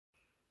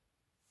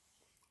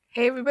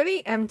Hey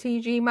everybody,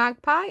 MTG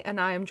Magpie, and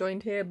I am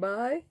joined here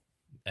by...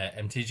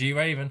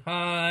 MTGRaven,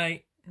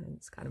 hi!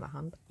 It's kind of a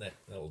hand.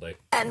 That'll do.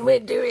 And we're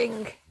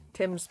doing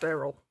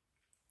Timespiral.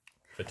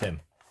 For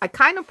Tim. I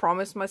kind of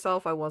promised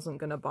myself I wasn't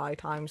going to buy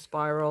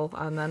Timespiral,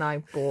 and then I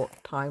bought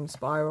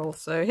Timespiral.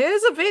 So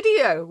here's a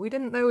video! We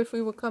didn't know if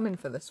we were coming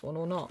for this one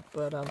or not,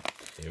 but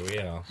here we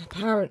are.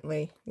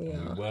 Apparently we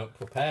are. We weren't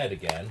prepared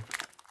again.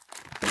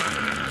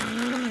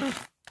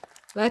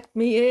 Let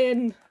me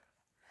in!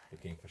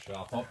 Looking for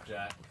sharp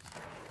objects.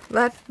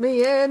 Let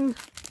me in!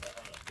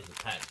 There's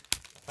a pen.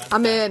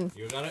 I'm in.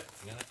 You got it?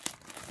 You got it?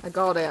 I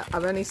got it.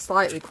 I've only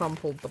slightly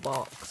crumpled the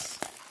box.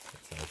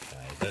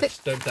 It's okay.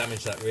 Don't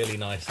damage that really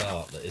nice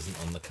art that isn't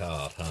on the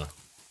card, huh?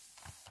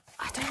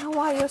 I don't know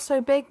why you're so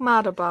big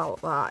mad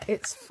about that.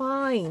 It's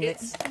fine.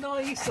 It's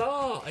nice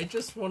art. I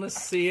just want to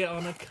see it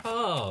on a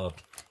card.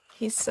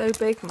 He's so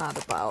big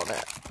mad about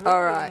it.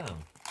 Alright.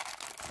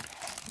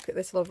 Look at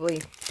this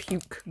lovely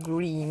puke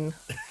green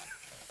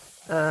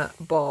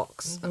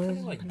box. It's kind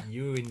of like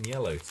urine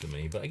yellow to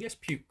me, but I guess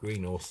puke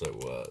green also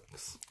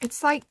works.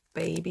 It's like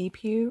baby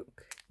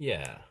puke.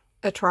 Yeah.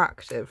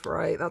 Attractive,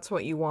 right? That's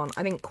what you want.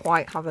 I didn't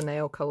quite have a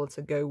nail colour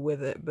to go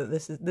with it, but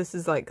this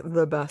is like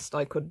the best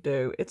I could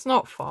do. It's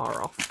not far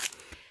off.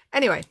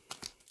 Anyway,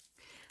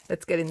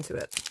 let's get into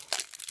it.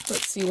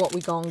 Let's see what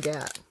we gonna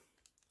get.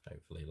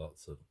 Hopefully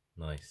lots of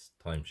nice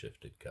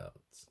time-shifted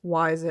cards.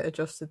 Why is it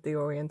adjusted the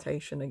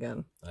orientation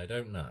again? I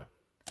don't know.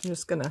 I'm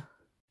just gonna...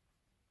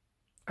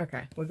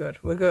 Okay, we're good.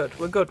 We're good.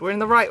 We're good. We're in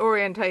the right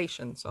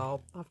orientation, so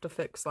I'll have to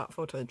fix that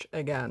footage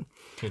again.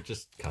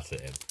 Just cut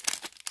it in.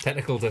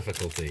 Technical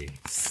difficulties.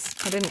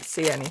 I didn't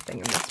see anything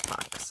in this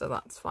pack, so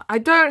that's fine. I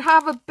don't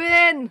have a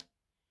bin!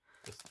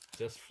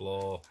 Just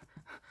floor.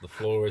 The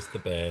floor is the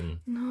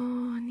bin.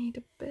 No, I need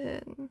a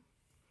bin.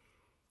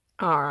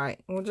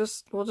 Alright, we'll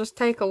just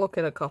take a look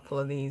at a couple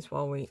of these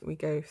while we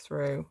go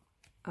through.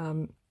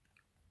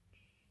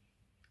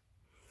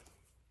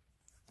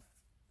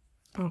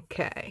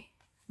 Okay.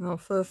 Our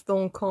first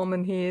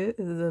uncommon here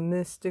is the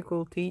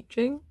Mystical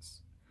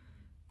Teachings.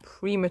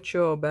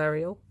 Premature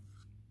Burial.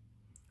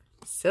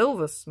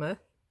 Silversmith.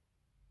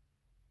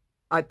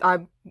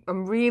 I'm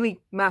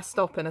really messed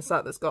up in a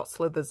set that's got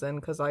slithers in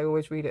because I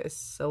always read it as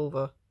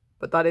silver.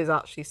 But that is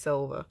actually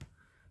silver.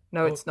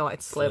 No, it's not.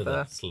 It's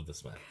slither.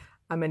 Slithersmith.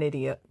 I'm an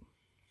idiot.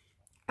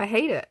 I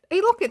hate it. Hey,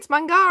 look, it's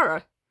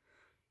Mangara.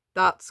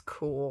 That's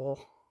cool.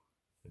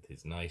 With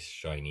his nice,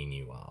 shiny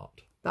new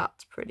art.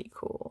 That's pretty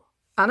cool.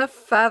 And a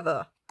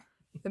feather.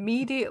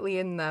 Immediately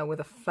in there with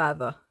a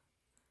feather.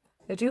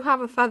 I do have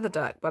a feather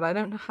deck, but I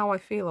don't know how I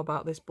feel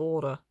about this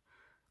border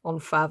on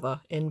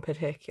feather in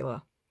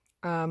particular.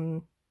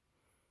 So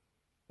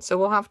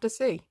we'll have to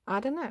see.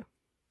 I don't know.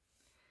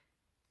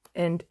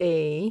 And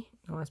I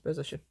suppose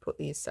I should put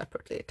these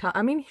separately.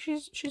 I mean,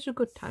 she's a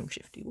good time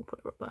shifty. We'll put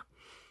her up there.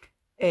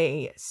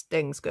 A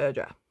Sting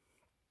Scourger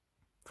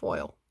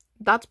foil.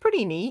 That's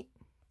pretty neat.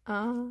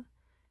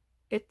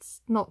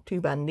 It's not too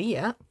bendy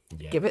yet.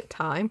 Yeah. Give it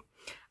time.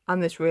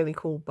 And this really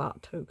cool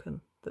bat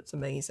token that's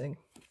amazing.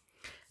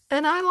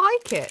 And I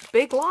like it.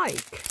 Big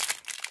like.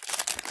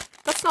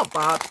 That's not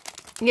bad.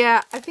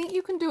 Yeah, I think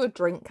you can do a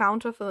drink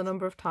counter for the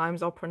number of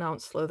times I'll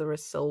pronounce Slither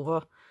as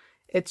silver.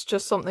 It's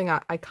just something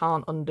I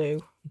can't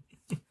undo.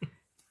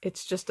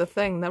 It's just a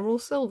thing. They're all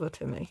silver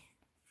to me.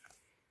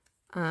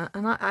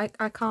 And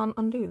I can't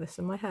undo this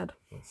in my head.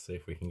 Let's see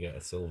if we can get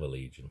a Silver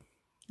Legion.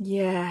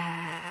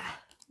 Yeah.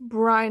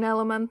 Brine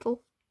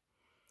Elemental.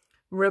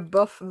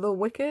 Rebuff the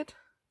Wicked.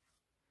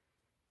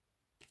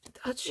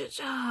 Oh,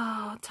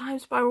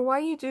 Timespiral, why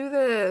you do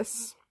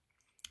this?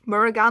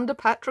 Muraganda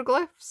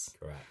Petroglyphs.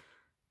 Correct.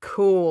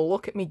 Cool.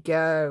 Look at me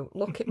go.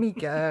 Look at me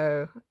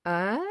go.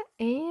 And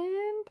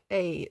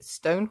a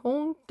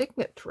Stonehorn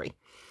Dignitary.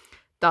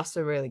 That's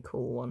a really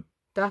cool one.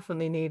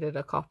 Definitely needed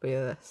a copy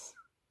of this.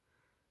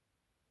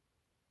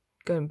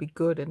 Going to be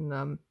good in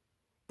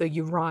the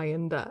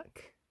Urian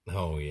deck.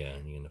 Oh yeah,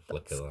 you're going to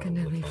flicker that. It's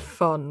going to be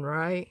fun,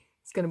 right?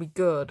 It's going to be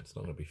good. It's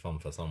not going to be fun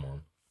for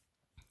someone.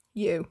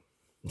 You.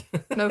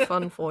 No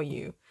fun for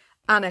you.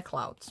 And a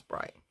Cloud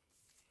Sprite.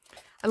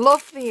 I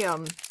love the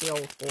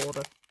old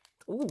border.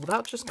 Ooh,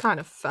 that just kind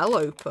of fell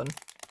open.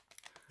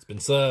 It's been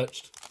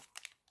searched.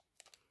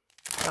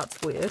 That's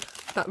weird.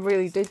 That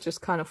really did just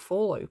kind of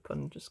fall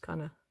open. Just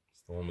kind of...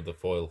 It's the one with the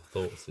foil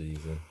thought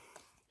season.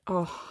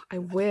 Oh, I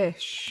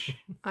wish.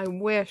 I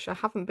wish. I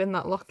haven't been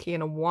that lucky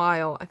in a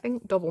while. I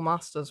think Double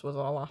Masters was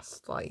our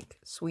last, like,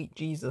 Sweet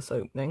Jesus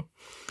opening.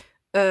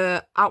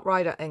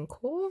 Outrider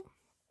Encore.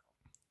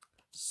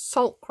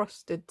 Salt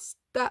Crusted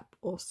Step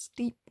or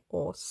Steep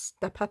or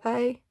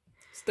Stepepe.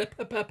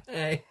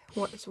 Stepepe.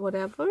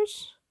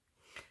 Whatever's.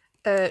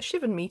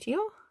 Shivan Meteor.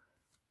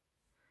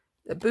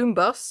 Boom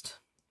Bust.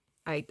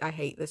 I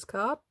hate this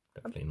card.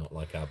 Definitely not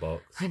like our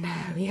box. I know,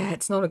 yeah,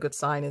 it's not a good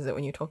sign, is it,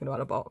 when you're talking about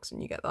a box and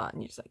you get that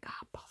and you're just like,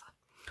 ah, bother.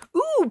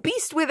 Ooh,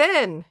 Beast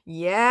Within!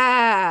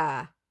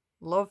 Yeah!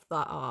 Love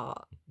that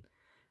art.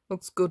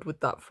 Looks good with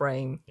that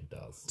frame. It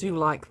does. Do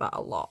like that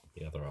a lot.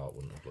 The other art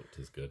wouldn't have looked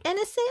as good. And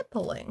a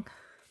sampling.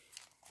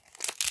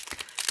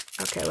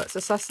 Okay, let's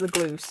assess the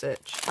glue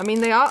stitch. I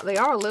mean, they are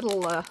a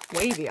little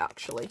wavy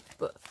actually,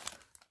 but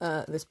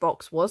this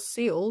box was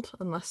sealed,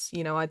 unless,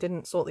 you know, I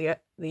didn't sort the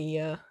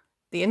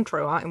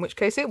intro out, in which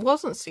case it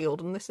wasn't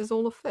sealed, and this is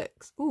all a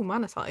fix. Ooh,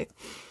 manatite.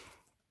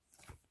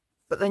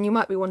 But then you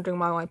might be wondering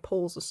why my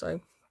pulls are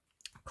so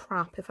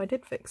crap if I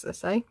did fix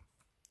this, eh?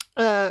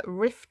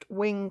 Rift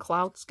Wing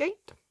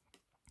Cloudskate.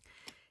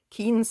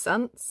 Keen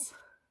Sense.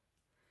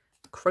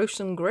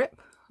 Croson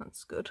Grip.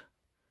 That's good.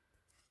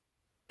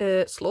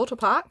 Slaughter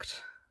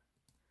Pact.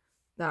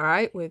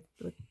 Alright, we're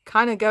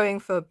kind of going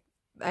for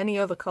any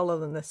other colour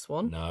than this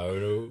one.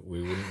 No,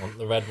 we wouldn't want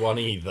the red one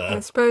either. I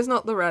suppose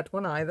not the red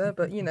one either,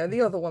 but, you know,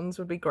 the other ones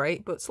would be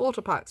great, but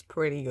Slaughter Pact's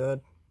pretty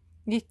good.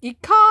 You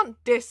can't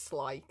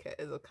dislike it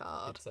as a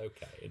card. It's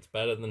okay. It's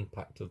better than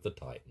Pact of the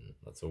Titan.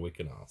 That's all we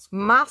can ask for.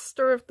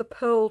 Master of the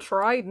Pearl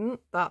Trident.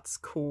 That's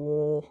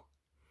cool.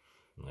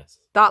 Nice.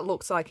 That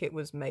looks like it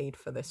was made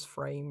for this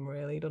frame,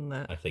 really, doesn't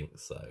it? I think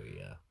so,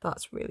 yeah.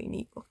 That's really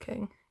neat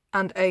looking.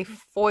 And a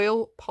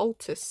foil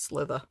Poultice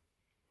Slither.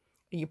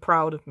 Are you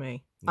proud of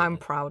me? Yeah. I'm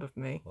proud of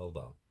me. Well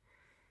done.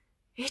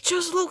 It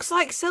just looks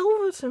like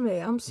silver to me.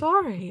 I'm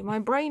sorry. My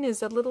brain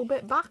is a little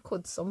bit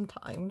backwards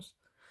sometimes.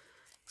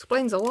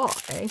 Explains a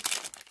lot, eh?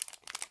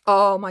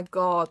 Oh my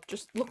god,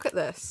 just look at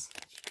this.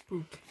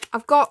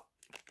 I've got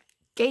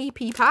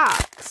gapey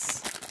packs.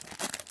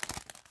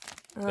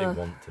 They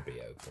want to be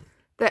open.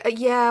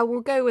 Yeah,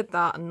 we'll go with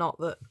that, and not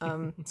that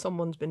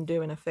someone's been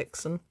doing a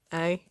fixin',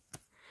 eh?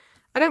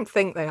 I don't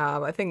think they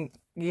have. I think,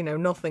 you know,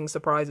 nothing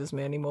surprises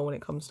me anymore when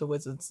it comes to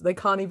Wizards. They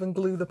can't even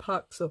glue the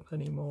packs up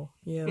anymore.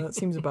 Yeah, that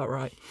seems about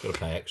right. Gotta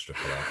pay extra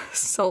for that.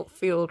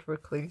 Saltfield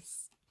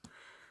Recluse.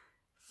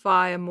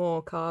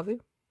 Firemore Carvu.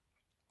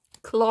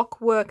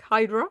 Clockwork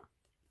Hydra.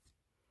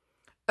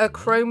 A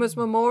Chroma's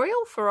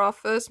Memorial for our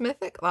first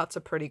mythic. That's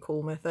a pretty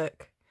cool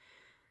mythic.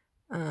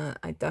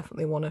 I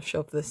definitely want to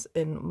shove this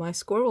in my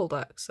squirrel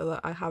deck so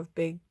that I have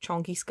big,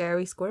 chonky,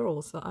 scary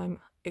squirrels that I'm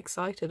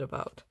excited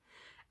about.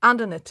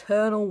 And an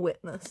Eternal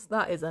Witness.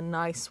 That is a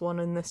nice one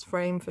in this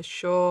frame for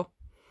sure.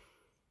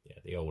 Yeah,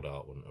 the old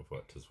art wouldn't have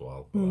worked as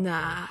well.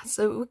 Nah,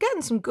 so we're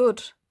getting some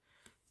good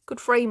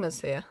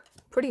framers here.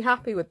 Pretty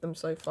happy with them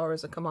so far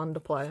as a Commander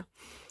player.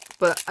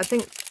 But I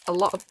think a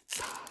lot of...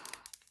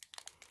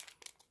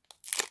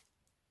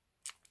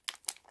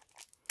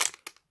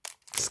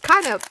 It's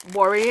kind of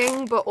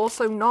worrying, but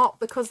also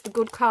not, because the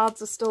good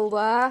cards are still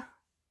there.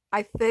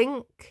 I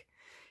think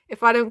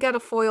if I don't get a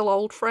foil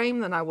old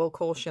frame, then I will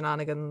call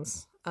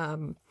shenanigans.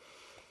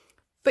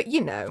 But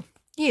you know,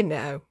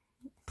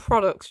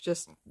 products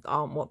just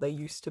aren't what they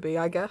used to be,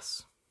 I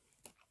guess.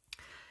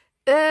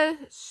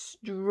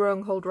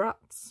 Stronghold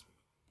Rats.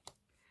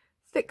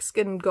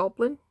 Thick-Skinned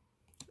Goblin.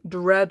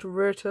 Dread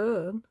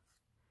Return.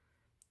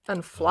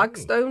 And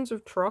Flagstones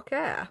of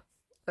Trocaire.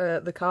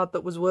 The card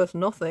that was worth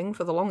nothing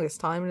for the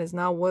longest time and is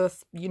now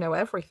worth, you know,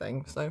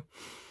 everything. So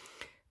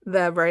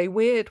they're very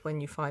weird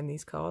when you find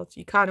these cards.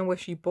 You kind of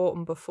wish you bought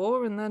them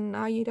before, and then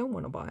now you don't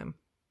want to buy them.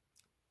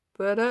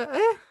 But,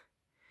 I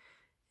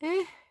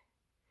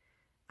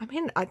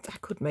mean, I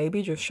could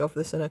maybe just shove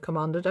this in a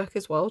Commander deck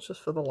as well,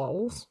 just for the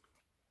lols.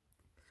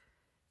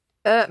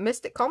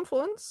 Mystic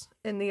Confluence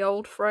in the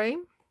old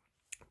frame.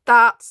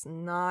 That's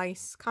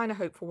nice. Kind of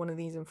hope for one of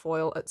these in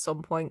foil at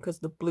some point, because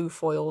the blue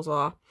foils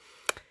are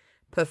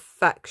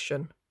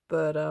perfection.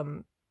 But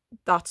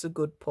that's a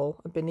good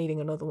pull. I've been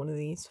needing another one of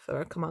these for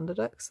a Commander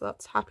deck, so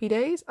that's happy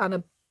days. And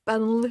a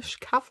Benlish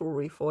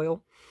Cavalry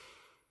foil.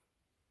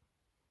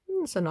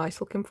 It's a nice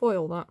looking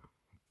foil, that.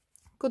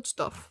 Good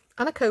stuff.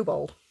 And a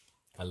Kobold.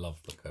 I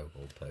love the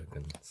Kobold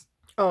tokens.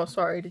 Oh,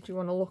 sorry. Did you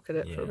want to look at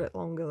it for a bit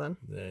longer then?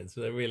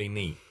 They're really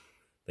neat.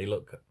 They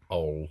look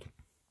old.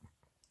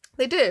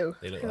 They do.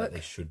 They look like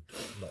they should.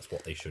 That's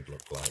what they should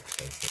look like,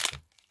 basically.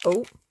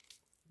 Oh.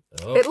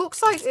 It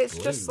looks like it's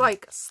just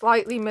like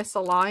slightly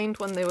misaligned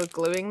when they were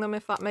gluing them,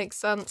 if that makes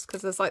sense.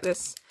 Because there's like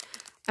this...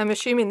 I'm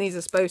assuming these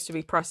are supposed to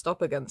be pressed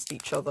up against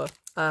each other.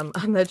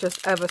 And they're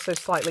just ever so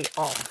slightly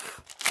off.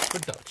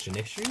 Production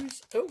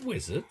issues at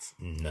Wizards?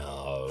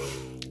 No.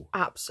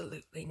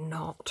 Absolutely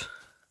not.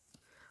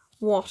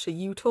 What are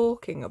you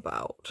talking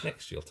about?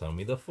 Next you'll tell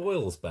me the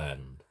foil's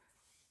banned.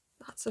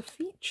 That's a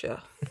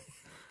feature.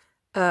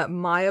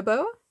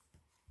 Mayaboa.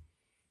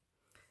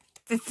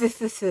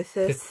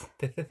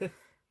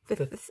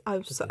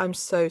 I'm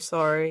so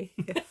sorry.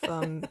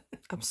 I'm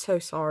so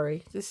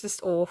sorry. This is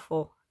just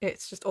awful.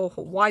 It's just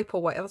awful. Wipe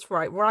away. That's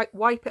right.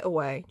 Wipe it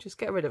away. Just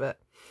get rid of it.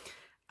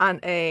 And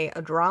a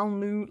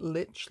Dralnu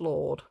Lich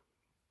Lord.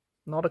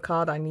 Not a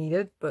card I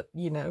needed, but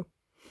you know,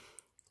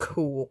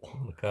 cool.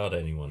 The card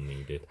anyone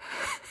needed.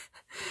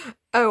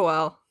 Oh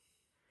well.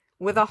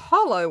 With a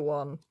hollow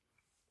one.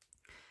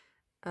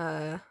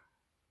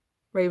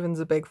 Raven's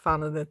a big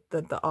fan of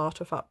the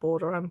artifact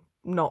border. I'm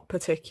not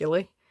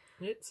particularly.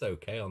 It's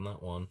okay on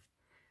that one.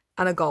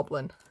 And a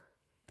goblin.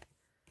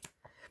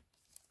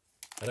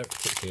 I don't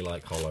particularly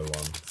like hollow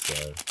ones,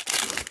 so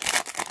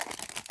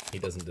he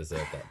doesn't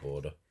deserve that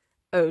border.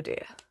 Oh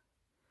dear.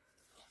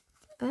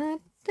 Ooh,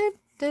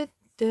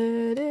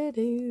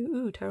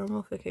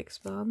 Terramorphic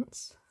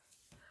Expanse.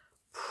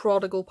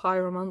 Prodigal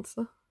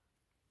Pyromancer.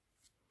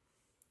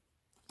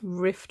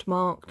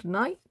 Rift-marked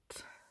Knight.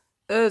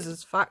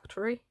 Urza's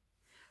Factory.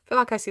 I feel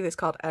like I see this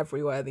card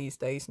everywhere these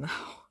days now.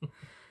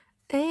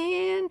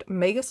 And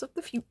Magus of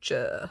the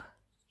Future.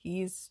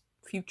 He's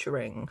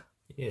futuring.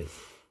 He is.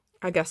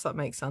 I guess that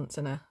makes sense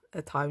in a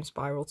time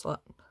spiral set.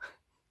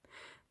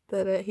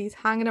 That he's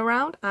hanging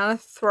around. And a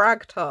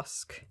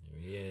Thragtusk.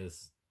 Here he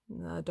is.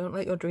 Don't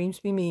let your dreams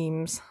be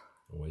memes.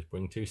 Always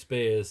bring 2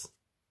 spears.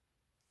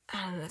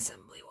 And an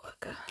assembly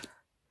worker.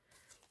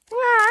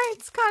 Yeah,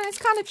 it's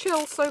kind of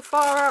chill so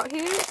far out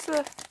here. It's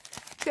a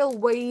chill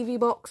wavy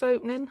box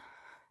opening.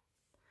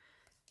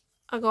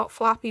 I got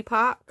flappy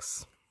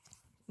packs.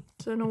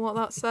 Don't know what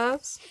that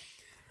says.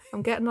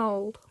 I'm getting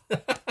old.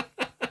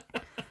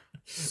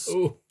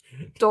 Ooh.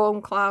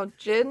 Stormcloud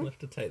Gin. We'll have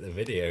to take the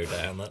video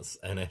down. That's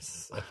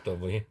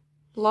NSFW.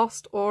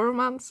 Lost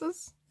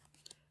Auramancers.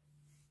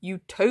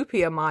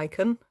 Utopia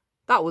Mycon.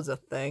 That was a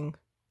thing.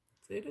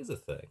 It is a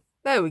thing.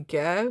 There we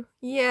go.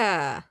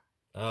 Yeah.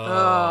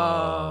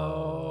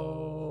 Oh.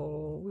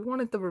 We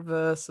wanted the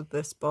reverse of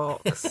this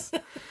box.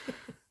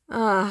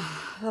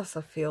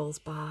 That feels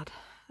bad.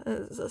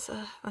 That's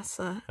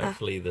a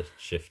Hopefully the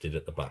shifted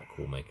at the back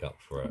will make up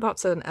for it.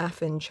 That's an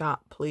F in chat,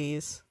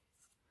 please.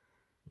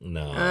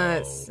 No.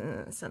 It's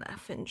an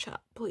F in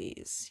chat,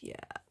 please. Yeah.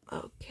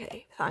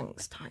 Okay.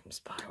 Thanks,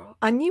 Timespiral.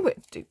 I knew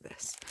it'd do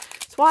this.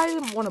 That's why I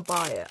didn't want to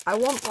buy it. I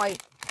want,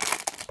 like,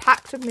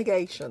 Pact of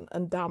Negation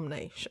and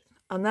Damnation.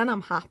 And then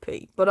I'm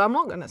happy. But I'm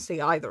not going to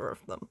see either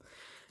of them.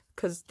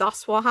 Because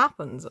that's what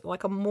happens.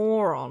 Like a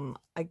moron.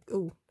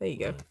 Oh, there you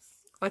go. Nice.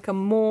 Like a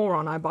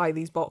moron, I buy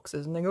these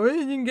boxes and they go, I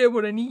didn't get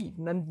what I need.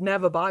 And then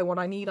never buy what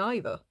I need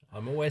either.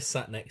 I'm always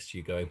sat next to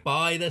you going,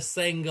 buy the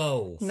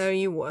singles. No,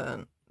 you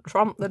weren't.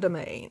 Trump the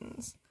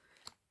Domains.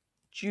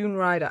 June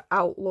Rider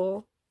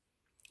Outlaw.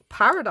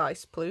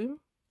 Paradise Plume.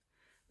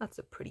 That's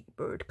a pretty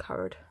bird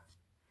card.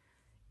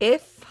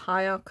 If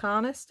High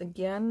Arcanist,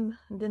 again,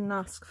 didn't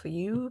ask for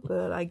you,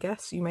 but I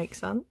guess you make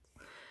sense.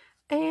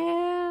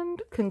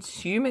 And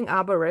Consuming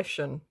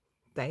Aberration.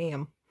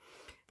 Damn.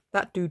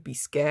 That dude be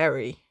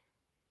scary.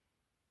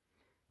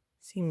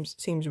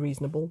 Seems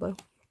reasonable, though.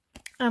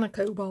 And a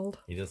Kobold.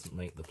 He doesn't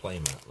make the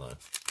playmat, though.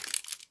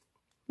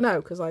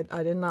 No, because I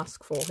didn't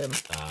ask for him.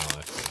 Oh,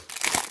 okay.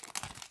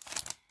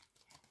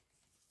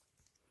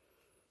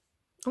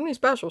 Only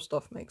special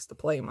stuff makes the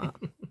playmat.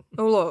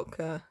 Oh, look.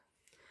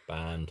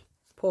 Banned.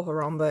 Poor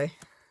Harambe.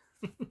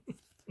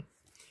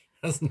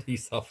 Hasn't he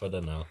suffered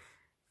enough?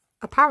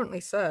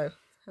 Apparently so.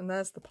 And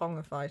there's the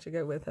Pongify to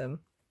go with him.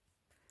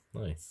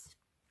 Nice.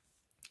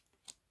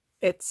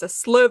 It's a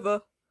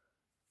Sliver.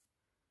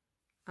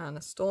 And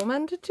a Storm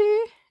Entity.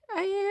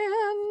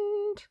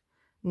 And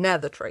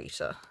Nether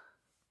Traitor.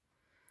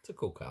 It's a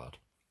cool card.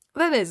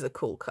 That is a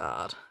cool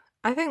card.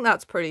 I think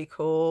that's pretty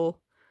cool.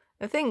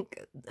 I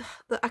think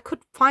that I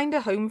could find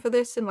a home for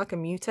this in like a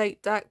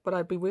Mutate deck, but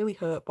I'd be really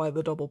hurt by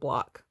the double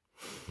black.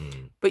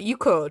 But you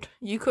could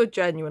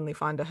genuinely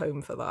find a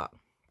home for that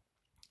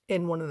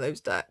in one of those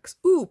decks.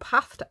 Ooh,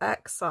 Path to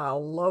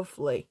Exile,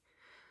 lovely.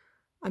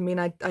 I mean,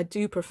 I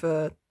do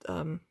prefer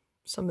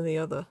some of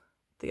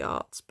the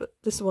arts, but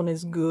this one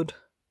is good.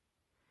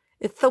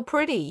 It's so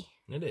pretty.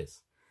 It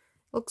is.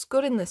 Looks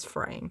good in this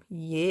frame.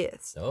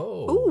 Yes.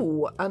 Oh.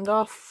 Ooh, and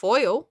our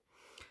foil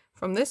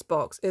from this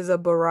box is a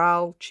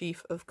Baral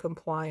Chief of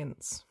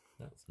Compliance.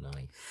 That's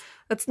nice.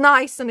 It's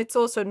nice, and it's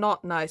also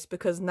not nice,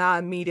 because now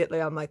immediately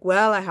I'm like,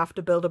 well, I have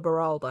to build a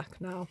Baral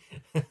deck now.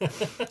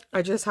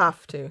 I just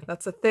have to.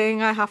 That's a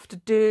thing I have to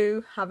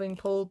do, having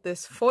pulled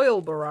this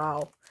foil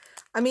Baral.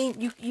 I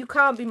mean, you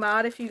can't be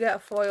mad if you get a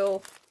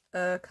foil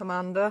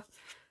commander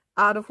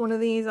out of one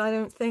of these, I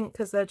don't think,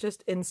 because they're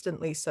just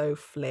instantly so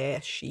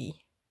flashy.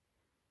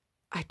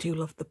 I do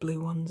love the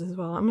blue ones as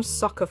well. I'm a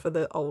sucker for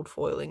the old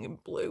foiling in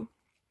blue.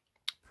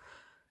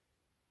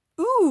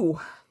 Ooh,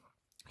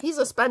 he's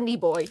a spendy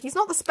boy. He's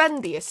not the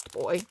spendiest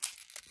boy,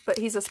 but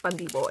he's a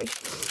spendy boy.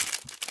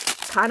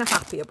 Kind of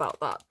happy about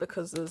that,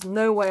 because there's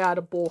no way I'd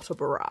have bought a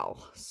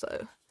Baral.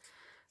 So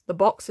the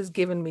box has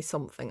given me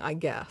something, I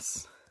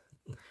guess.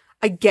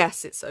 I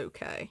guess it's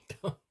okay.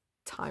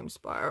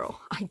 Timespiral,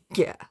 I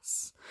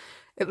guess.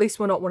 At least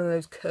we're not one of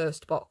those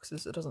cursed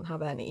boxes that doesn't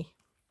have any.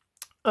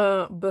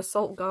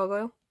 Basalt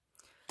Gargoyle.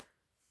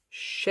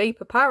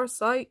 Shaper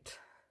Parasite.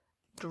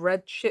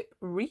 Dreadship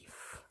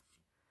Reef.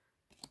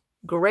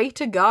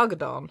 Greater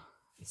Gargadon.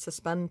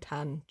 Suspend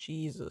 10.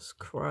 Jesus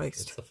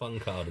Christ. It's a fun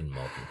card in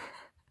Modern.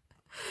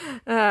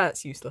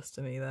 It's useless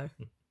to me, though.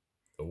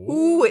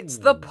 Ooh, it's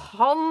the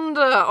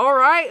Ponder.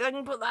 Alright, I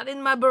can put that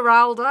in my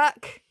Baral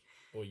deck.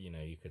 Or, you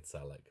know, you could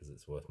sell it because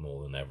it's worth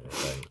more than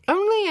everything.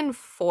 Only in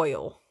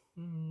foil.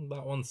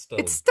 That one's still...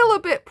 It's still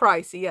a bit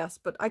pricey, yes,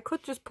 but I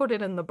could just put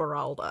it in the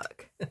Baral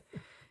deck.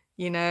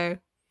 You know?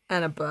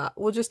 And a bat.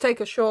 We'll just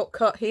take a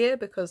shortcut here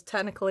because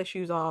technical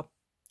issues are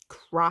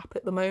crap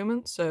at the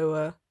moment,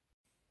 so...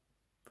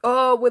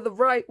 Oh, we're the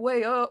right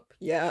way up.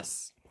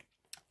 Yes.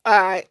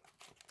 Alright,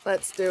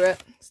 let's do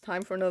it. It's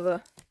time for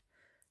another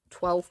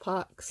 12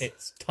 packs.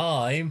 It's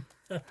time.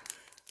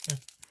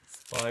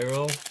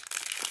 Spiral.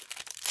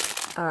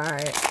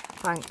 Alright,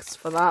 thanks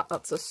for that.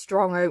 That's a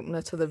strong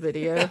opener to the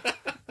video.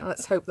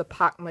 Let's hope the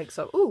pack makes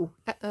up. Ooh,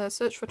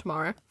 search for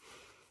tomorrow.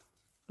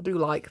 I do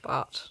like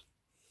that.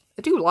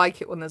 I do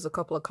like it when there's a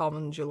couple of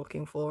commons you're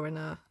looking for in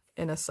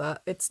a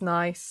set. It's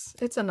nice.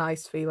 It's a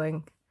nice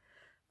feeling.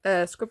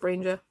 Script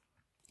Ranger.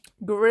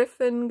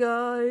 Griffin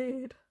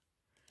Guide.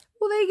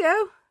 Well, there you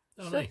go.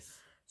 Oh, nice.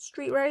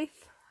 Street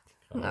Wraith.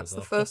 And that's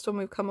the first one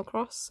we've come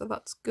across, so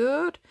that's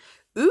good.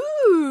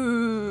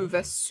 Ooh,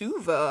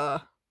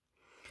 Vesuva.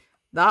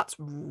 That's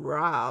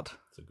rad.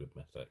 It's a good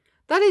mythic.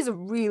 That is a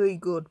really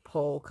good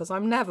pull, because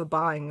I'm never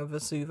buying a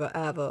Vesuva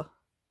ever.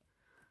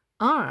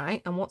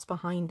 Alright, and what's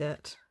behind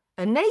it?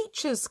 A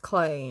Nature's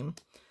Claim.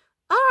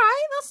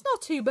 Alright, that's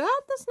not too bad.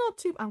 That's not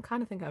too... I'm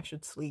kind of thinking I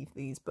should sleeve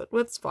these, but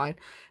it's fine.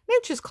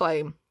 Nature's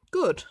Claim.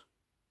 Good.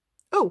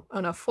 Oh,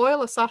 and a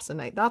Foil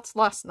Assassinate. That's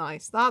less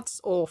nice.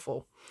 That's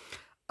awful.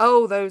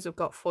 Oh, those have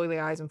got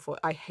foily eyes and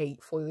I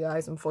hate foily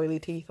eyes and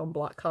foily teeth on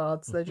black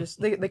cards. They're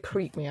just... they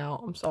creep me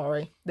out. I'm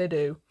sorry. They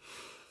do.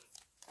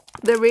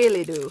 They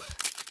really do.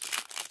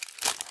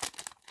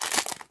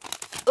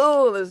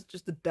 Oh, there's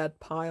just a dead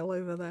pile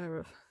over there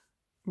of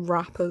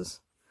wrappers.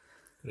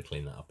 Could have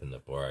cleaned that up in the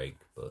break,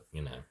 but,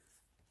 you know.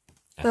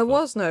 There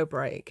was no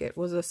break. It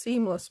was a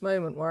seamless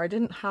moment where I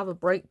didn't have a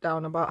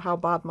breakdown about how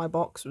bad my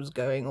box was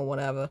going or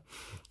whatever.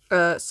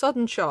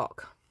 Sudden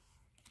Shock.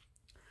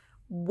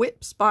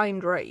 Whipspine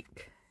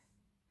Drake.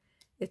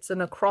 It's a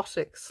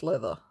necrotic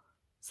slither.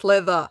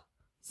 Slither.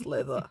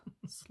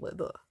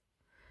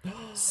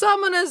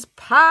 Summoner's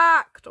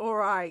Pact. All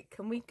right.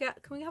 Can we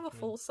have a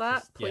full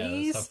set, please?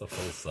 Yeah, let's have the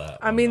full set.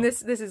 I mean,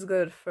 this is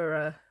good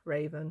for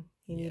Raven.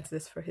 He needs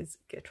this for his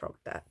Gitrog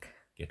deck.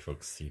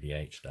 Gitrog's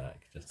CDH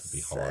deck, just to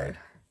be horrid.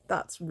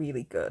 That's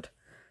really good.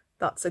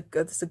 That's a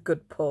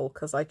good pull,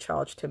 because I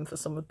charged him for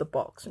some of the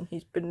box and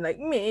he's been like,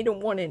 me, I don't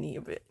want any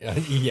of it.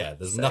 Yeah,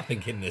 there's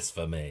nothing in this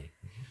for me.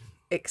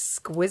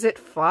 Exquisite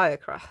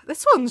Firecraft.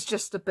 This one's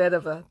just a bit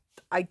of a...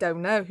 I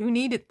don't know. Who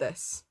needed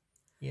this?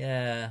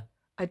 Yeah.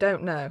 I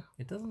don't know.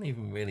 It doesn't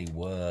even really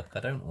work. I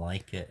don't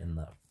like it in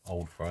that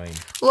old frame.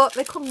 Look,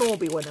 they couldn't all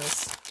be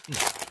winners. No.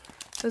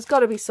 There's got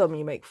to be some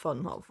you make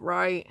fun of,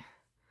 right?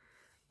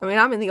 I mean,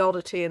 I'm in the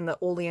oddity in that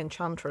all the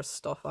Enchantress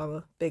stuff I'm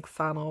a big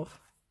fan of.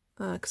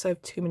 Because I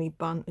have too many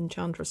banned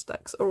Enchantress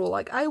decks. Are all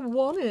like, I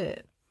want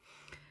it.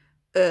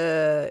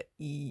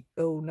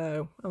 Oh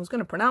no. I was going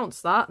to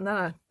pronounce that,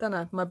 and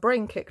then my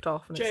brain kicked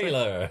off. And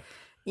Jailer. Like,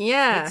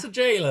 yeah. It's a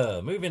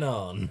Jailer. Moving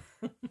on.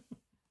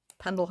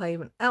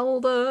 Pendlehaven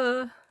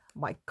Elder.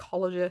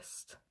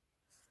 Mycologist.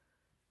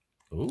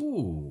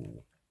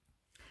 Ooh.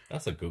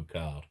 That's a good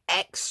card.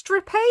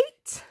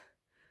 Extirpate?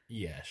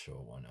 Yeah,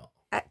 sure, why not?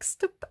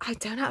 I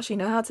don't actually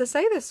know how to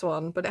say this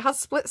one, but it has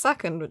split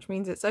second, which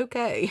means it's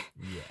okay.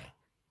 Yeah.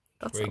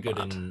 That's very good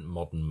bad. in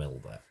modern mill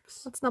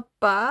decks. That's not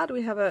bad.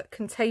 We have a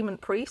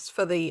Containment Priest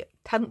for the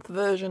 10th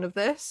version of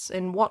this.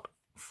 In what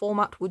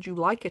format would you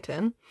like it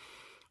in?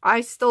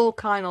 I still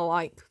kind of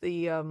like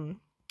the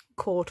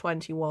Core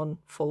 21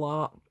 full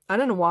art. I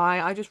don't know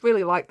why. I just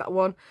really like that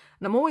one.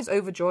 And I'm always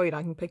overjoyed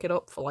I can pick it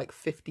up for like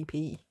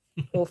 50p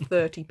or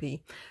 30p.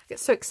 I get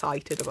so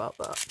excited about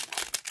that.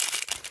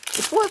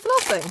 It's worth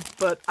nothing,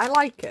 but I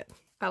like it.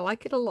 I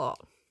like it a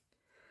lot.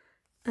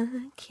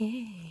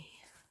 Okay.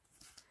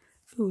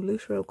 Ooh,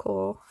 Luthriel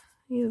Core.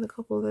 Needed a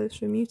couple of those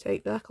for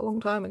Mutate deck a long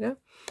time ago.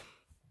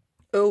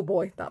 Oh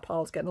boy, that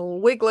pile's getting a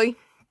little wiggly.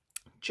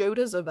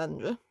 Joda's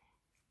Avenger.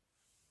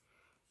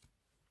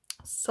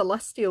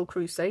 Celestial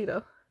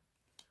Crusader.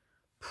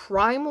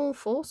 Primal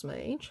Force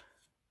Mage.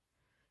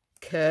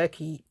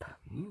 Kerkeep.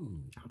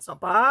 That's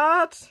not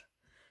bad.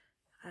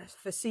 I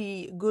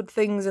foresee good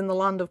things in the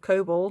land of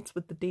kobolds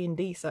with the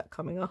D&D set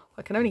coming up.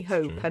 I can only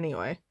hope,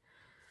 anyway.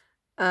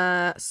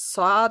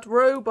 Sad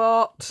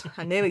Robot.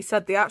 I nearly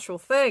said the actual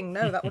thing.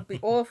 No, that would be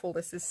awful.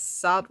 This is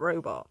Sad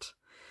Robot.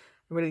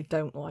 I really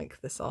don't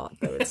like this art,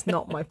 though. It's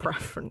not my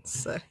preference,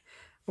 so I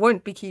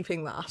won't be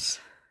keeping that.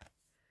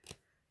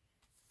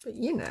 But,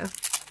 you know.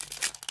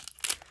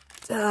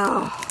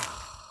 Oh.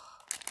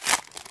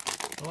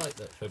 I like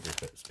that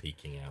Fiddlefip's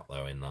peeking out,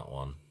 though, in that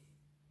one.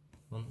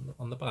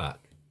 On the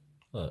back.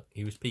 Look,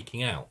 he was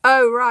peeking out.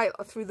 Oh, right,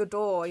 through the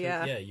door,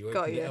 yeah. Yeah, you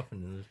opened it up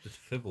and there was just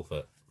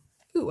Fiddlefoot.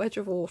 Ooh, Edge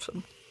of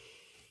Autumn.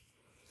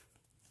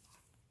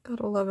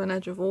 Gotta love an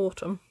Edge of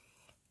Autumn.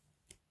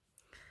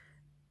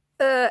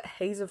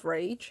 Haze of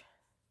Rage.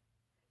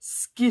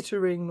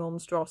 Skittering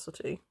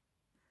Monstrosity.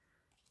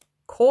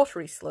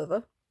 Cautery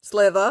Slither.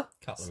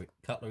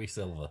 Cutlery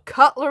Silver.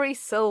 Cutlery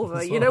Silver.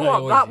 That's You know what I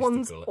what? That always used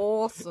one's to call it.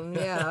 awesome.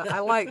 Yeah, I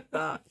like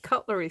that.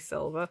 Cutlery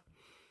Silver.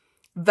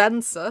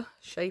 Venser.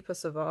 Shaper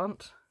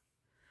Savant.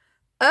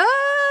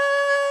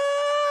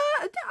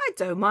 I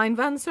don't mind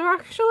Venser,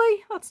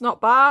 actually. That's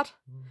not bad.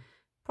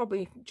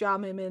 Probably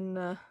jam him in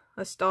a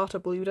starter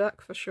blue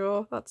deck for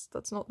sure. That's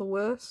not the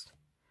worst.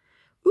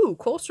 Ooh,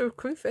 Courser of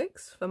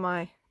Crufix for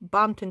my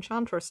Bant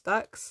Enchantress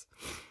decks.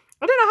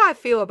 I don't know how I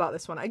feel about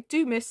this one. I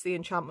do miss the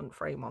enchantment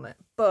frame on it,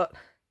 but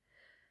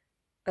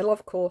I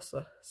love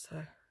Courser,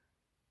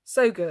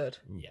 so good.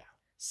 Yeah.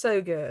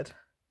 So good.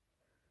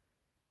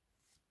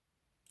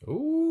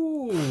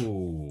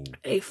 Ooh.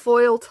 A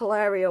foil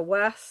Teleria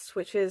West,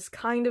 which is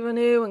kind of a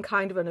new and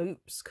kind of an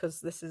oops,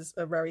 because this is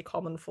a very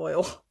common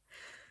foil.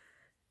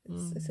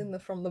 It's in the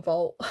From the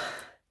Vault.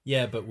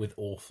 Yeah, but with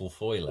awful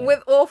foiling.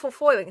 With awful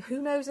foiling.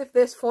 Who knows if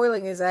this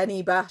foiling is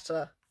any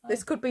better?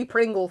 This could be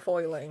Pringle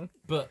foiling.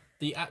 But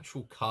the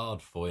actual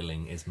card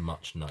foiling is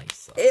much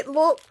nicer. It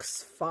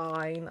looks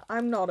fine.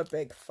 I'm not a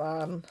big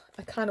fan.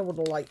 I kind of would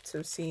have liked to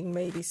have seen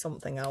maybe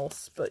something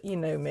else, but you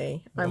know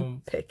me.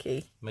 I'm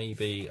picky.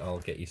 Maybe I'll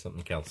get you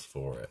something else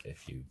for it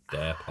if you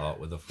dare part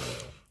with a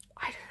foil.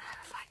 I don't know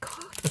if I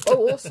could.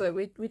 Oh, also,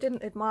 we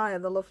didn't admire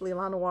the lovely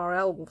Llanowar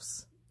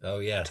Elves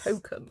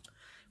token,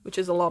 which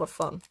is a lot of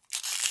fun.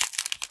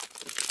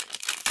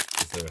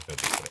 Is there a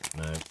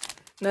February? No.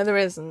 No, there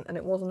isn't, and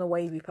it wasn't a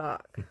wavy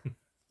pack.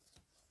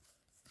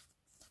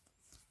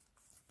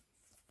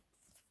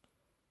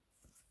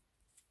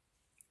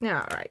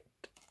 Alright.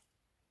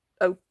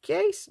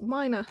 Okay,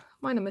 minor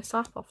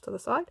mishap off to the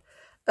side.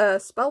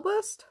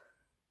 Spellburst.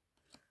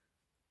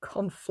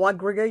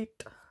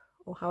 Conflagrate.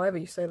 Or however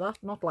you say that,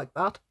 not like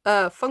that.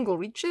 Fungal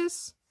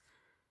Reaches.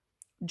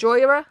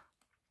 Joyra.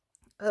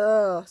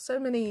 So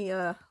many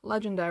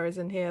legendaries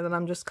in here that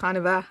I'm just kind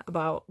of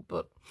about,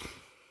 but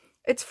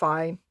it's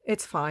fine.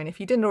 It's fine.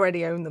 If you didn't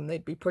already own them,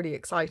 they'd be pretty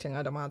exciting,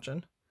 I'd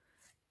imagine.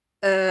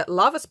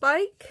 Lava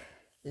Spike.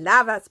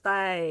 Lava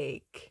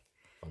Spike.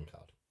 Fun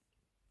card.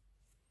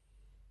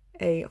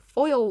 A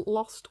foil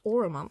Lost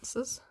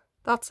Oromancers.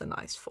 That's a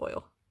nice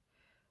foil.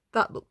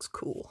 That looks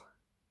cool.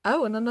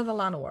 Oh, and another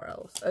Llanowar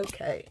Elves.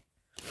 Okay.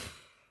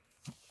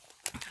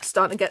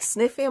 Starting to get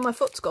sniffy and my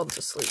foot's gone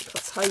to sleep.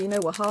 That's how you know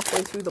we're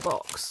halfway through the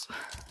box.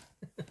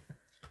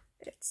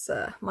 It's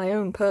my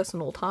own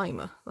personal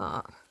timer,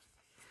 that.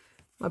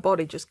 My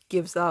body just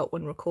gives out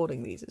when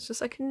recording these. It's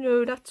just like,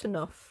 no, that's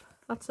enough.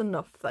 That's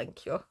enough,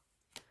 thank you.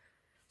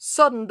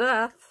 Sudden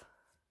Death.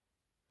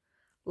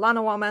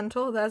 Llanowar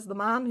Mentor, there's the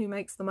man who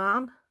makes the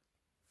man.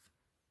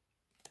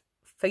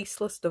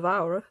 Faceless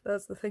Devourer,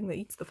 there's the thing that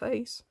eats the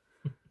face.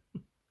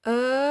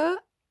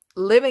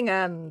 Living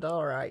End,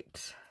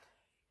 alright.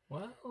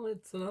 Well,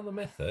 it's another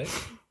mythic.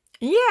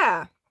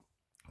 Yeah.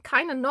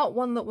 Kind of not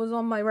one that was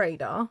on my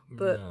radar,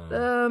 but,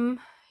 No.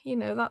 you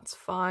know, that's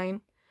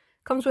fine.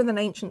 Comes with an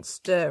Ancient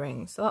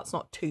Stirring, so that's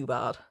not too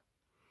bad.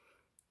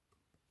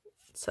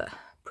 It's a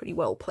pretty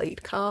well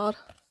played card.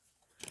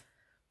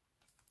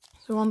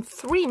 So on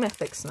 3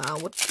 mythics now.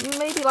 Would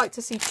maybe like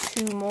to see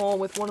 2 more,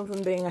 with one of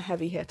them being a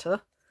heavy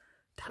hitter.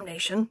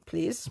 Damnation,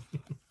 please.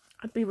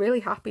 I'd be really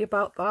happy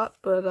about that,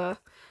 but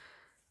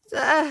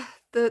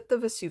the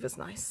Vesuva's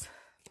nice.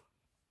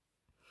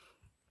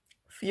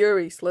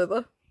 Fury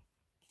Slither.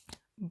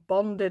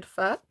 Bonded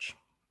Fetch.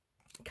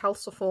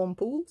 Calciform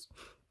Pools.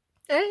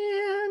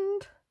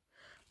 And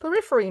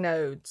Periphery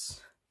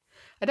Nodes.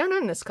 I don't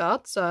own this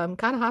card, so I'm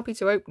kind of happy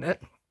to open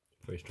it.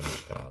 Very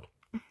strange card.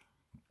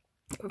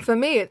 For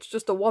me, it's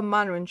just a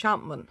 1-mana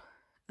enchantment.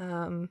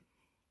 I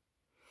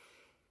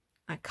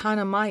kind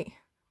of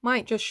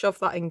might just shove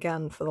that in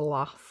again for the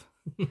laugh.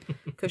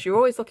 Because you're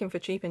always looking for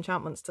cheap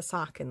enchantments to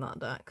sack in that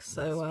deck.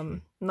 So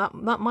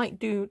that might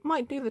do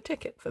the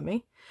ticket for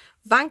me.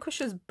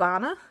 Vanquisher's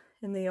Banner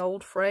in the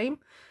old frame.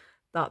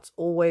 That's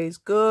always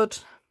good.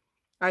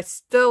 I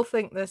still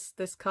think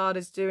this card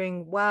is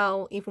doing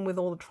well, even with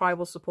all the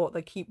tribal support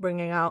they keep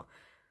bringing out.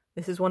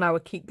 This is one I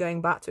would keep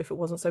going back to if it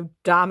wasn't so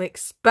damn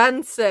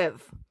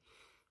expensive.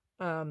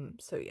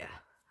 So yeah,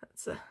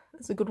 that's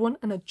a good one.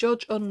 And a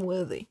Judge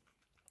Unworthy.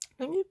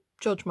 Don't you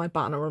judge my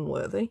banner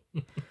unworthy?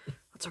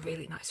 That's a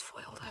really nice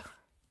foil though.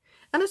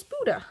 And a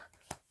Spooder.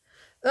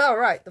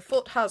 Alright, the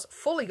foot has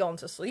fully gone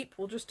to sleep.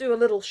 We'll just do a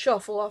little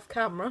shuffle off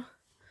camera.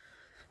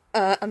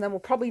 And then we'll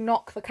probably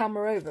knock the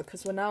camera over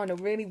because we're now in a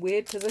really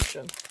weird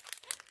position.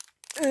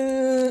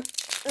 There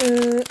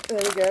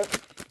we go.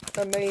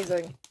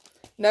 Amazing.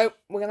 Nope,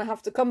 we're going to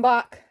have to come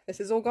back. This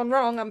has all gone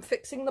wrong. I'm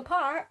fixing the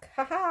pack.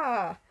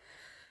 Haha.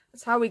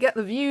 That's how we get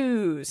the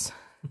views.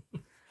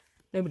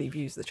 Nobody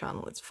views the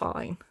channel. It's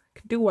fine. I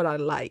can do what I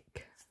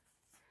like.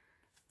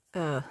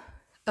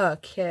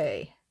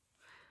 Okay.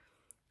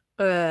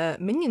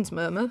 Minions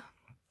Murmur.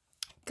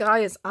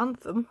 Gaia's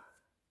Anthem.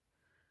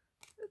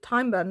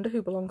 Timebender,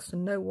 who belongs to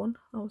no one.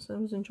 I was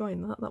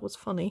enjoying that. That was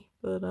funny.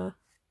 But,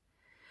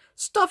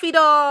 Stuffy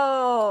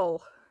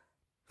Doll!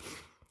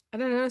 I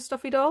don't know a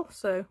Stuffy Doll,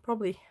 so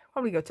probably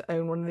go to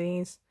own one of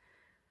these.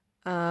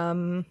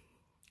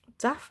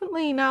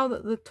 Definitely now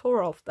that the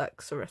Torolf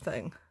decks are a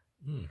thing.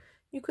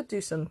 You could do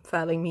some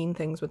fairly mean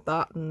things with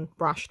that and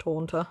Brash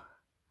Taunter.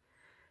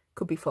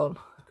 Could be fun.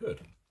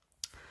 Good.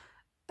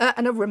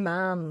 And a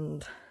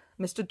Remand.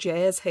 Mr.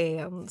 J's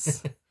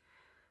Hands.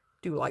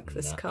 Do like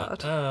this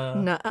card.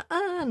 Not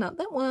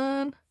that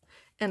one.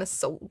 And a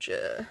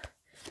Soldier.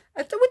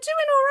 We're doing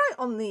alright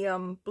on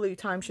the blue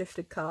time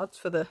shifted cards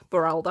for the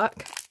Boral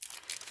deck.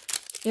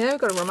 You know,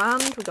 we've got a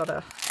Remand, we've got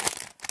a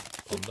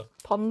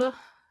Ponder.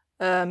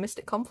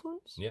 Mystic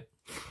Confluence. Yep.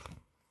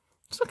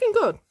 It's looking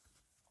good.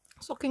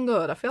 It's looking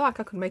good. I feel like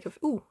I could make a...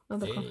 Ooh,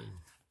 another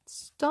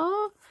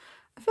Star.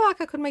 I feel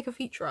like I could make a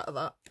feature out of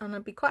that, and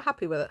I'd be quite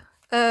happy with it.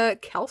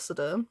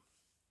 Chalcedon,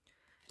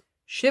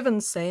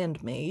 Shivan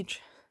Sand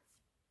Mage,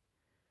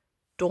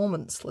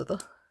 Dormant Slither,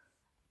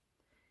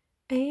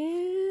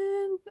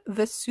 and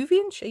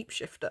Vesuvian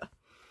Shapeshifter.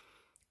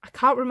 I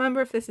can't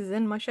remember if this is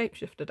in my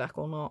Shapeshifter deck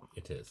or not.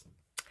 It is.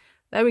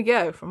 There we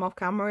go. From off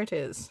camera it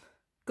is.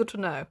 Good to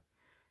know.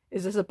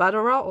 Is this a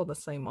better art or the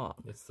same art?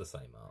 It's the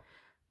same art.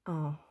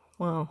 Oh,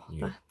 well.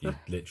 You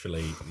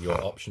literally,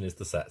 your option is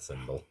the set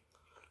symbol.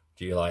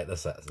 Do you like the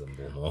set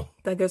symbol more?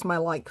 There goes my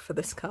like for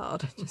this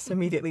card. Just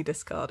immediately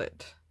discard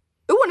it.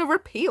 Oh, and a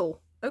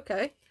repeal.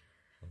 Okay.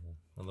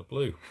 Another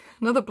blue.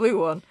 Another blue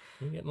one.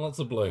 You're getting lots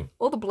of blue.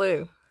 All the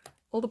blue.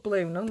 All the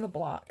blue, none of the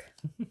black.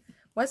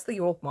 Where's the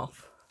York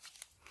Moth?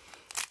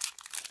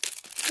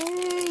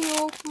 Hey,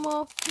 York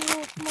Moth,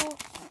 York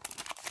Moth.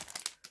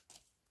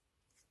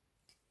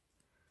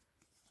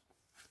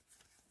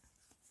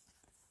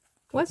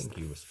 Where's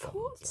the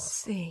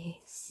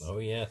Thoughtseize? Oh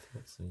yeah,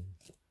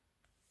 Thoughtseize.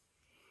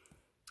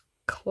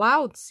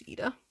 Cloud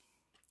Cedar,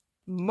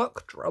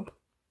 Muckdrub,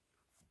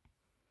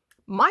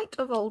 Might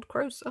of Old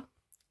Crowser,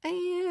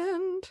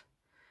 and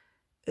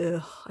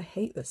I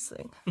hate this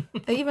thing.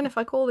 Even if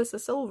I call this a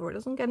silver, it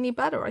doesn't get any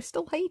better. I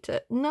still hate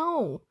it.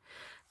 No.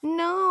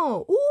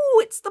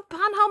 Ooh, it's the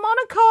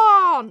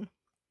Panharmonicon!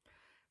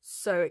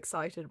 So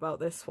excited about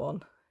this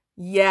one.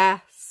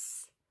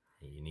 Yes.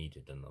 You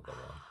needed another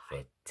one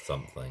for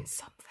something.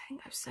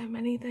 There's so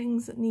many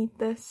things that need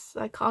this.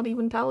 I can't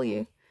even tell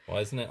you.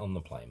 Why isn't it on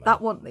the playmat?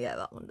 That one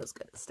does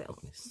get it still. For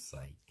goodness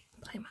sake.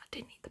 Playmat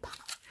did need the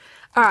panel.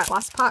 Alright,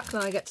 last pack,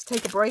 then I get to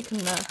take a break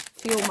and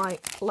feel my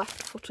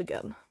left foot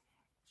again.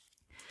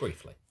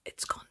 Briefly.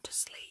 It's gone to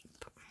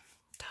sleep.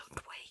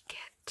 Don't wake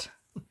it.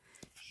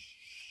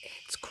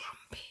 It's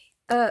grumpy.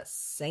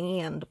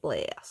 Sand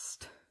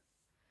Blast.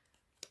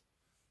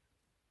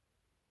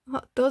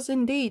 That does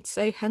indeed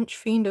say Hench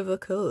Fiend of a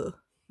Cur.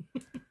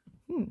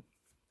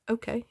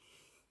 Okay.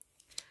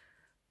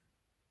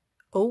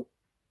 Oh,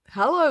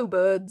 hello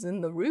birds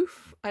in the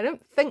roof. I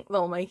don't think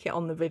they'll make it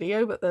on the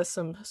video, but there's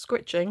some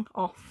scritching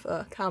off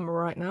camera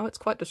right now. It's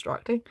quite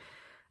distracting.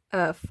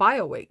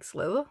 Firewake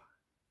Slither.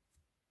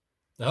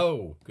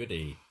 Oh,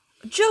 goody.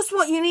 Just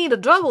what you need a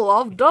double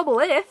of. Double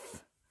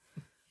Ith.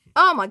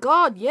 Oh my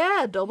god,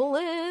 yeah, double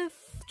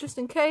Ith. Just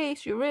in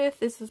case your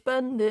Ith is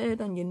suspended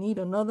and you need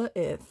another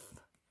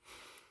Ith.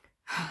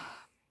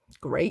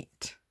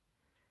 Great.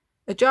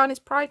 A Johnny's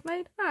Pride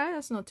Maid? Alright,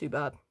 that's not too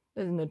bad.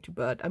 That's not too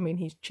bad. I mean,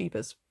 he's cheap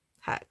as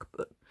heck,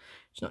 but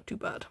it's not too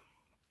bad.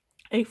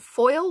 A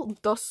foil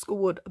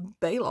Duskwood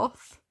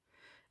Baloth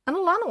and a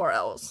Llanowar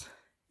Elves.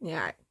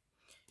 Yeah.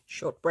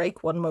 Short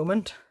break, one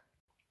moment.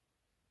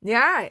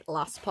 Yeah,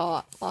 last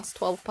part. Last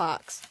 12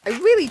 packs. I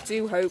really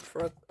do hope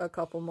for a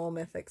couple more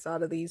mythics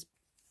out of these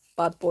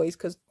bad boys,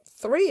 because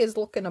 3 is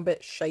looking a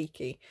bit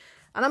shaky.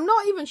 And I'm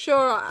not even sure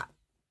I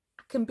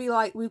can be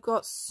like, we've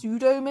got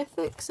pseudo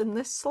mythics in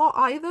this slot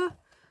either.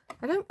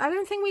 I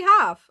don't think we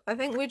have. I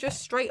think we're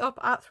just straight up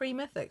at 3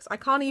 mythics. I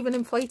can't even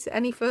inflate it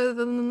any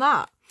further than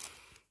that.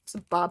 It's a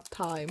bad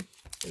time.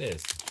 It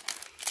is.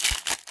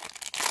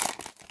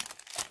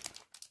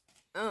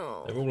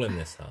 Oh. They're all in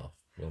this half.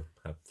 We'll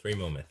have 3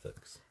 more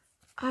mythics.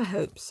 I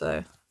hope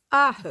so.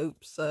 I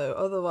hope so.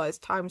 Otherwise,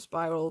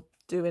 Timespiral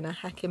doing a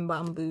heckin'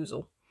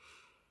 bamboozle.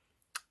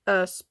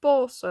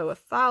 Spore Sower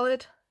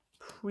Thallid,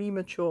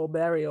 Premature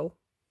Burial,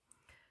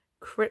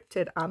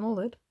 Cryptid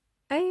Annelid,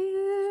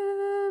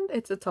 and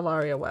it's a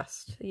Talaria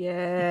West.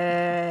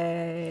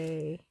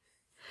 Yay!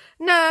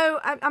 No,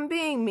 I'm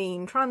being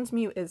mean.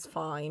 Transmute is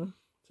fine.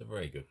 It's a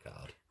very good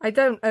card. I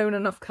don't own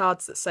enough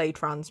cards that say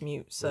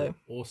Transmute, so...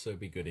 Will also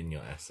be good in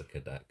your Essica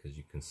deck, because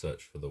you can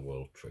search for the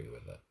World Tree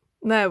with it.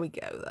 There we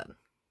go, then.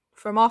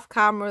 From off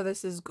camera,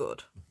 this is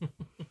good.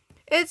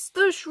 It's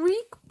the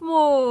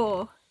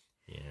Shriekmaw!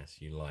 Yes,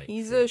 you like...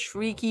 He's a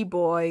shrieky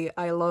boy.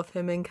 I love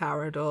him in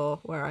Carador,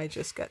 where I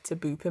just get to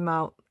boop him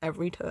out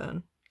every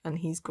turn. And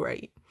he's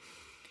great.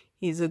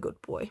 He's a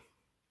good boy.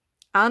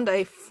 And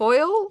a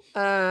foil,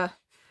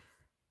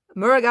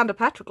 Muruganda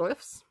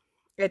Petroglyphs.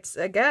 It's,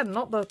 again,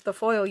 not the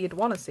foil you'd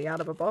want to see out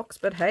of a box,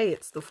 but hey,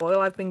 it's the foil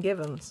I've been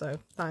given, so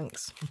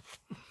thanks.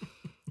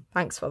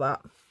 Thanks for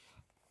that.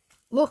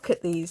 Look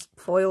at these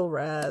foil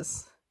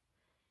rares.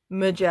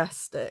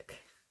 Majestic.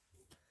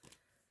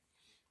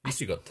 At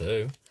least you got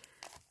 2.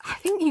 I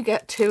think you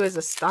get 2 as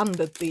a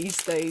standard these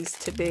days,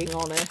 to being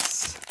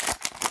honest.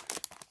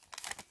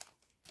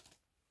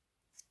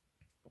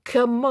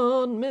 Come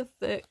on,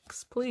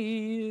 mythics,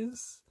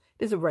 please.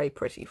 It is a very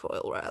pretty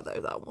foil rare,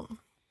 though, that one.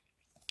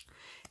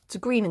 It's a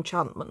green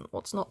enchantment.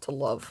 What's not to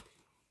love?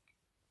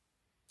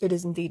 It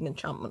is indeed an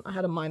enchantment. I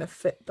had a minor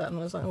fit then. I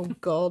was like, oh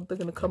god, they're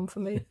going to come for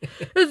me.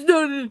 It's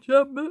not an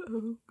enchantment.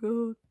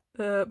 Oh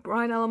god.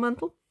 Brine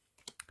Elemental.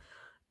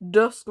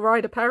 Dusk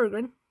Rider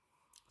Peregrine.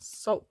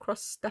 Salt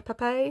Crust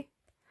Stepape.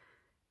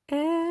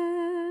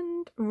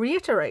 And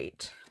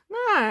Reiterate.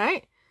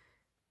 Alright.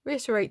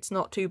 Reiterate's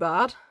not too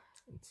bad.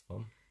 It's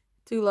fun.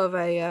 Do love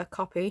a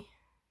copy.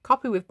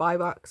 Copy with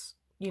buybacks.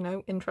 You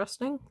know,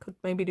 interesting. Could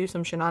maybe do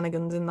some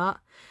shenanigans in that.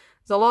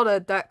 There's a lot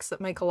of decks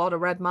that make a lot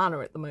of red mana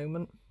at the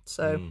moment.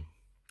 So,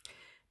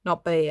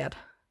 Not bad.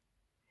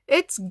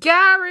 It's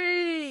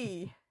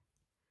Gary!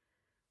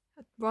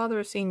 I'd rather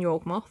have seen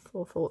Yawgmoth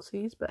or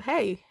Thoughtseize, but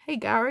hey,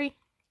 Gary.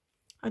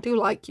 I do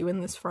like you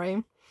in this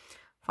frame.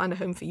 Find a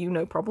home for you,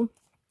 no problem.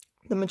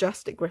 The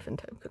Majestic Griffin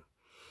token.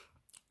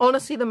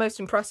 Honestly, the most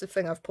impressive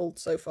thing I've pulled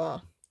so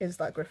far is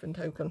that Griffin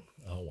token.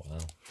 Oh, wow.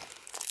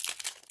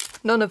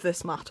 None of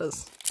this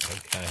matters.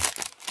 Okay.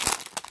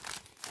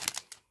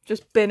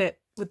 Just bin it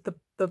with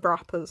the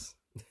wrappers.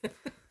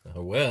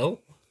 Oh,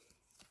 well.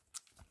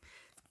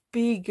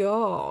 Be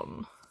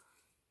gone.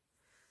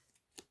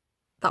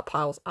 That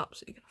pile's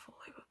absolutely going to fall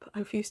over, but I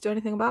refuse to do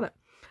anything about it.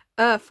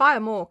 Fire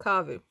more,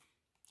 Kavu.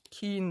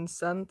 Keen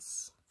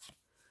Sense.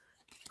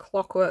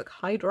 Clockwork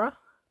Hydra.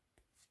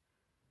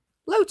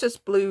 Lotus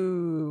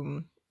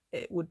Bloom.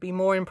 It would be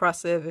more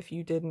impressive if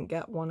you didn't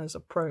get one as a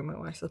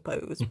promo, I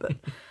suppose, but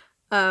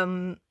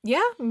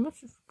yeah,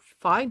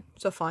 fine.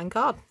 It's a fine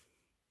card.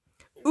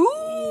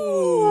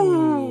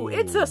 Ooh,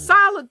 it's a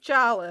Salad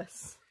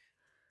Chalice.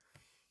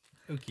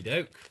 Okie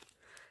doke.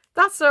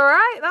 That's all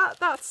right.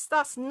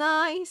 That's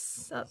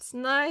nice. That's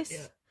nice.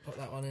 Yeah, put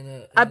that one in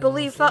a. I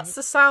believe that's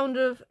the sound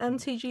of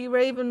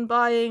MTGRaven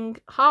buying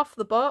half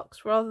the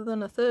box rather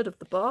than a third of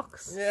the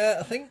box. Yeah,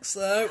 I think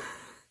so.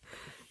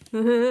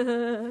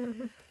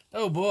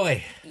 Oh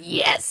boy.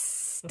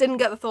 Yes! Didn't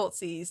get the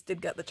Thoughtseize,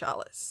 did get the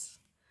Chalice.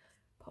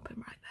 Pop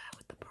him right there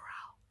with the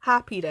Baral.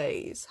 Happy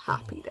days.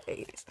 Happy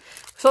days.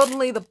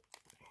 Suddenly the...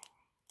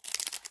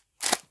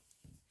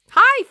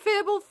 Hi,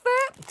 Fable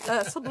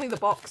Fit! Suddenly the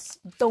box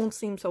don't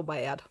seem so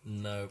bad.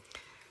 No.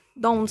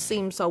 Don't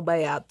seem so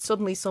bad.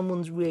 Suddenly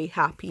someone's really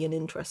happy and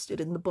interested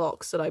in the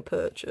box that I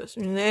purchased.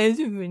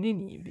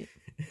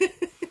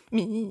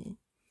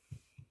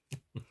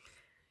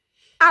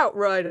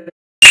 Outrider.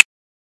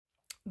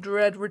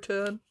 Dread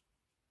Return.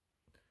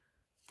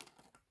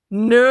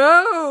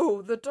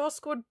 No! The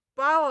Duskwood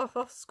Baloth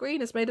off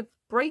screen has made a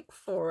break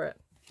for it.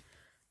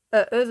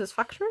 Urza's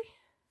Factory?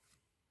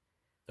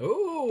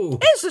 Oh!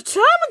 It's a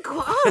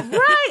Tarmogoyf! Oh,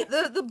 right!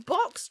 The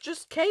box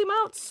just came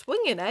out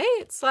swinging, eh?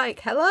 It's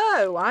like,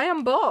 hello, I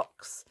am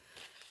box.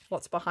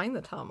 What's behind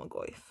the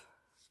Tarmogoyf?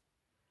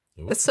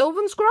 The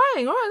Sylvan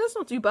Scrying. Alright, that's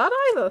not too bad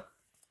either.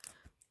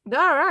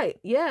 Alright,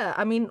 yeah.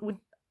 I mean, with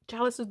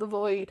Chalice of the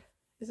Void.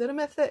 Is it a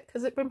Mythic?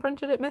 Has it been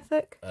printed at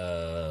Mythic?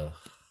 I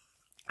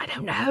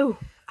don't know.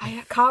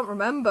 I can't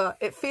remember.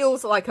 It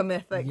feels like a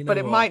Mythic, but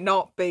it might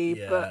not be.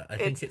 Yeah, but I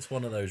think it's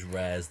one of those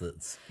rares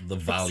that's the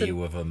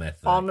value of a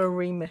Mythic.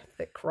 Honorary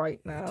Mythic right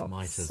now. It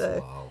might as so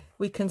well.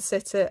 We can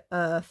sit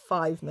at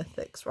 5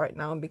 Mythics right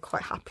now and be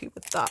quite happy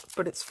with that.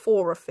 But it's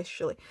 4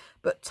 officially.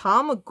 But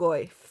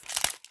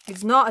Tarmogoyf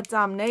is not a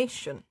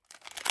damnation.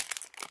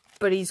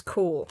 But he's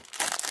cool.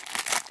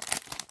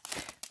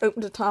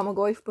 Opened a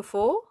Tarmogoyf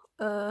before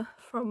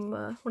from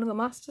one of the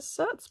Masters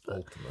sets. But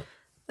Ultimate.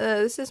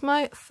 this is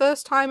my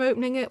first time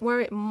opening it where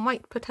it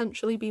might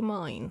potentially be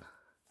mine.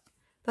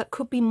 That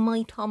could be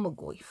my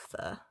Tarmogoyf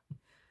there.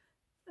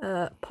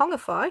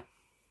 Pongify.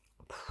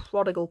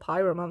 Prodigal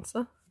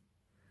Pyromancer.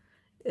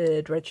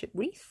 Dreadship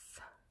Wreath.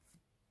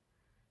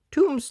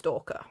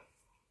 Tombstalker.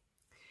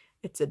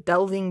 It's a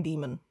delving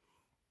demon.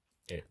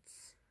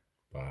 It's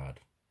bad.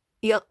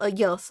 Yeah,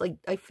 yes,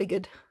 I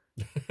figured.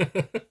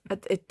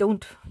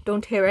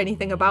 Don't hear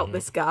anything about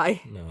this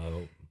guy.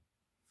 No.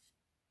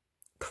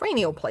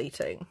 Cranial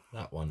Plating.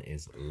 That one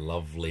is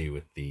lovely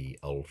with the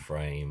old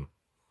frame.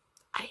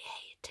 I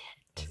hate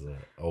it. As an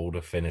old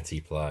Affinity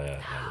player,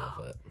 I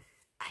love it.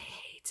 I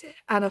hate it.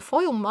 And a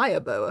foil Maya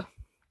Boa.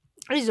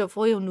 He's a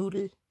foil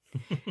noodle.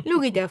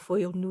 Look at that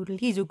foil noodle.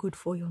 He's a good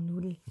foil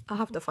noodle. I'll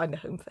have to find a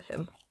home for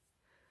him.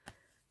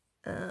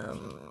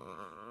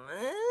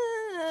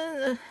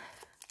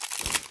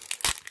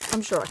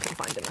 I'm sure I can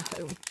find him a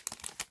home.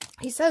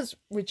 He says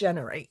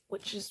regenerate,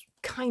 which is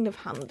kind of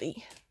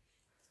handy.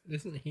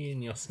 Isn't he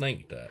in your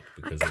snake deck?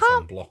 Because I it's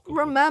can't unblockable.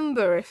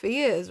 remember if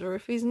he is or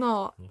if he's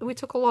not. We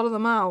took a lot of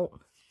them out.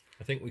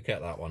 I think we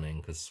kept that one in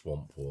because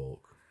Swamp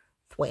Walk.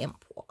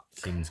 Swamp Walk.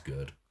 Seems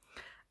good.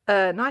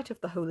 Knight of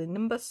the Holy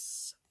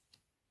Nimbus.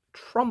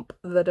 Trump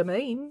the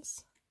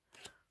Domains.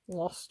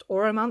 Lost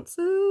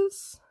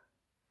Oromancers.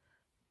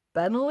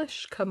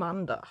 Benelish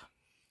Commander.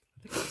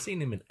 I think I've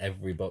seen him in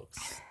every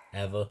box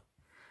ever.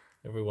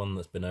 Every one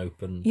that's been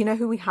opened. You know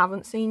who we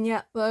haven't seen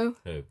yet, though?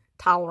 Who?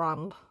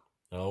 Talrand.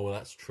 Oh, well,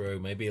 that's true.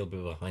 Maybe he'll be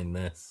behind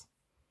this.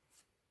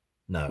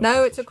 No.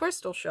 No, it's a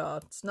Crystal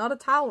Shard. It's not a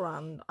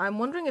Talrand. I'm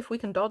wondering if we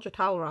can dodge a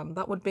Talrand.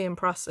 That would be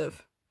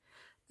impressive.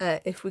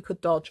 If we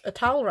could dodge a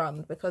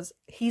Talrand, because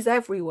he's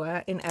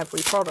everywhere in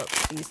every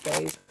product these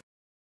days.